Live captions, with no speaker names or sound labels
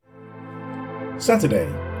Saturday,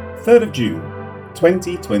 3rd of June,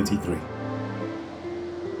 2023.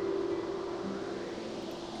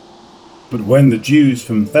 But when the Jews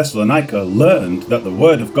from Thessalonica learned that the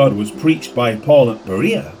word of God was preached by Paul at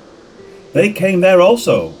Berea, they came there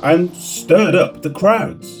also and stirred up the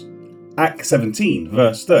crowds. Acts 17,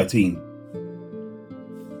 verse 13.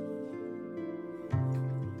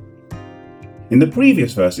 In the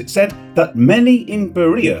previous verse it said that many in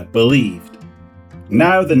Berea believed.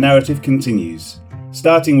 Now the narrative continues,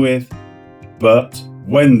 starting with, "But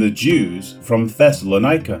when the Jews from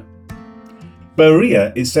Thessalonica."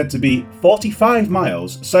 Berea is said to be 45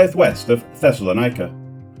 miles southwest of Thessalonica.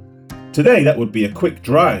 Today that would be a quick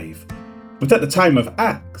drive, but at the time of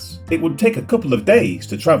Acts, it would take a couple of days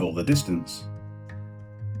to travel the distance.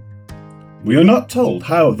 We are not told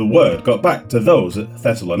how the word got back to those at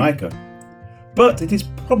Thessalonica, but it is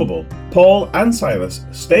probable Paul and Silas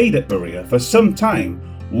stayed at Berea for some time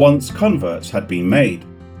once converts had been made.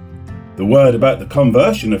 The word about the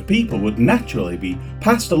conversion of people would naturally be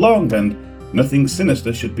passed along and nothing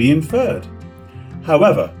sinister should be inferred.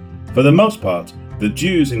 However, for the most part, the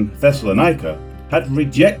Jews in Thessalonica had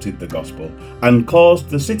rejected the gospel and caused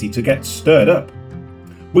the city to get stirred up.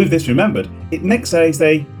 With this remembered, it next says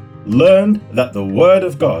they learned that the word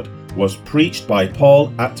of God was preached by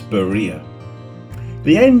Paul at Berea.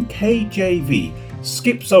 The NKJV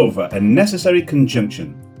skips over a necessary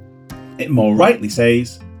conjunction. It more rightly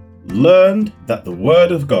says, learned that the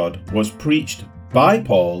word of God was preached by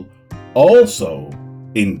Paul also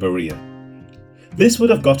in Berea. This would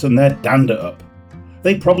have gotten their dander up.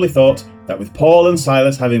 They probably thought that with Paul and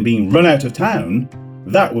Silas having been run out of town,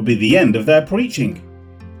 that would be the end of their preaching.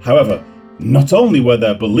 However, not only were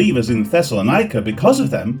there believers in Thessalonica because of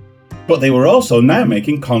them, but they were also now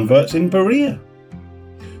making converts in Berea.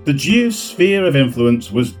 The Jews' sphere of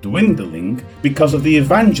influence was dwindling because of the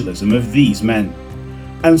evangelism of these men.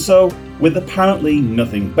 And so, with apparently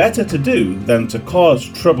nothing better to do than to cause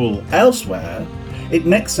trouble elsewhere, it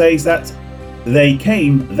next says that they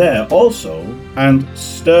came there also and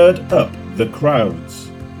stirred up the crowds.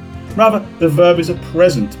 Rather, the verb is a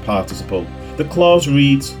present participle. The clause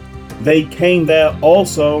reads, they came there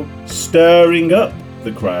also stirring up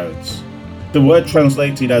the crowds. The word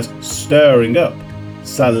translated as stirring up,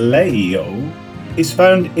 saleo, is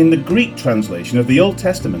found in the Greek translation of the Old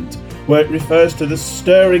Testament, where it refers to the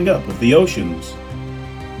stirring up of the oceans.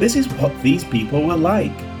 This is what these people were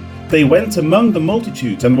like. They went among the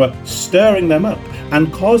multitudes and were stirring them up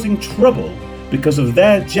and causing trouble because of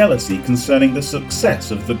their jealousy concerning the success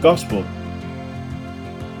of the gospel.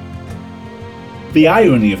 The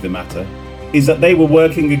irony of the matter is that they were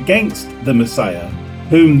working against the Messiah,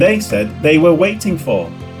 whom they said they were waiting for.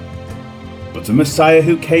 But a Messiah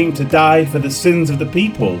who came to die for the sins of the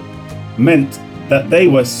people meant that they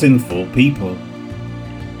were sinful people.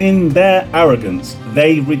 In their arrogance,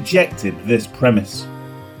 they rejected this premise.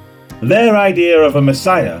 Their idea of a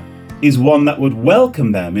Messiah is one that would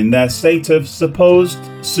welcome them in their state of supposed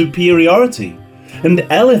superiority and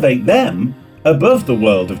elevate them above the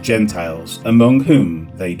world of Gentiles among whom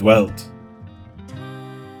they dwelt.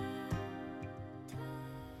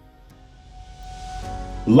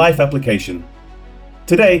 Life application.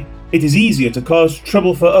 Today, it is easier to cause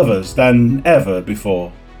trouble for others than ever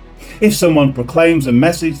before. If someone proclaims a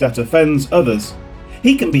message that offends others,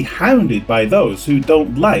 he can be hounded by those who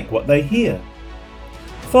don't like what they hear.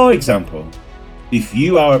 For example, if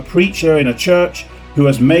you are a preacher in a church who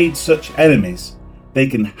has made such enemies, they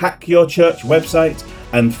can hack your church website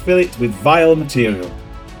and fill it with vile material.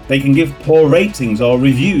 They can give poor ratings or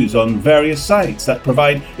reviews on various sites that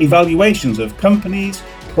provide evaluations of companies,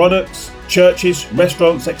 products, churches,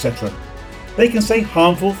 restaurants, etc. They can say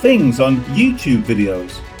harmful things on YouTube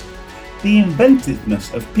videos. The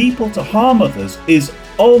inventiveness of people to harm others is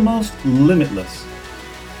almost limitless.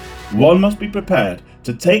 One must be prepared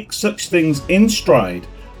to take such things in stride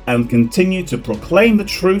and continue to proclaim the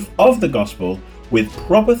truth of the gospel with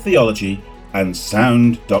proper theology and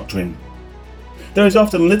sound doctrine. There is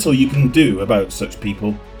often little you can do about such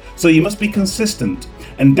people, so you must be consistent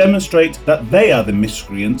and demonstrate that they are the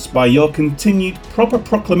miscreants by your continued proper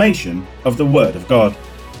proclamation of the word of God.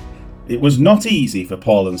 It was not easy for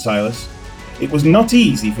Paul and Silas. It was not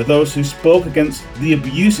easy for those who spoke against the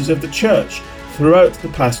abuses of the church throughout the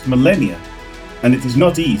past millennia, and it is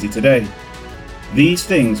not easy today. These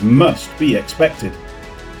things must be expected,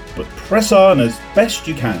 but press on as best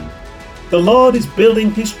you can. The Lord is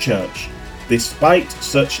building his church despite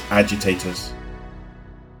such agitators.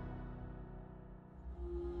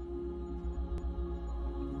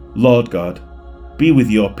 Lord God, be with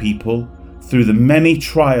your people through the many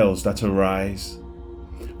trials that arise.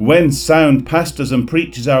 When sound pastors and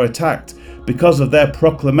preachers are attacked because of their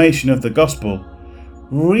proclamation of the gospel,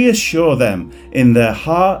 reassure them in their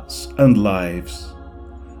hearts and lives.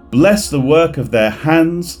 Bless the work of their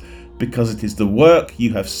hands, because it is the work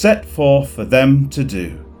you have set forth for them to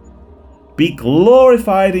do. Be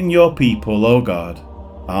glorified in your people, O God.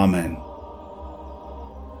 Amen.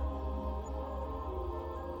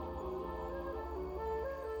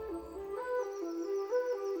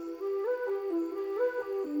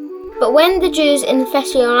 But when the Jews in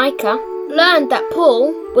Thessalonica learned that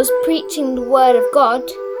Paul was preaching the word of God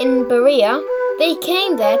in Berea, they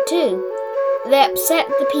came there too. They upset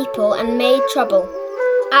the people and made trouble.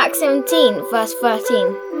 Acts 17, verse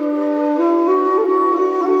 13.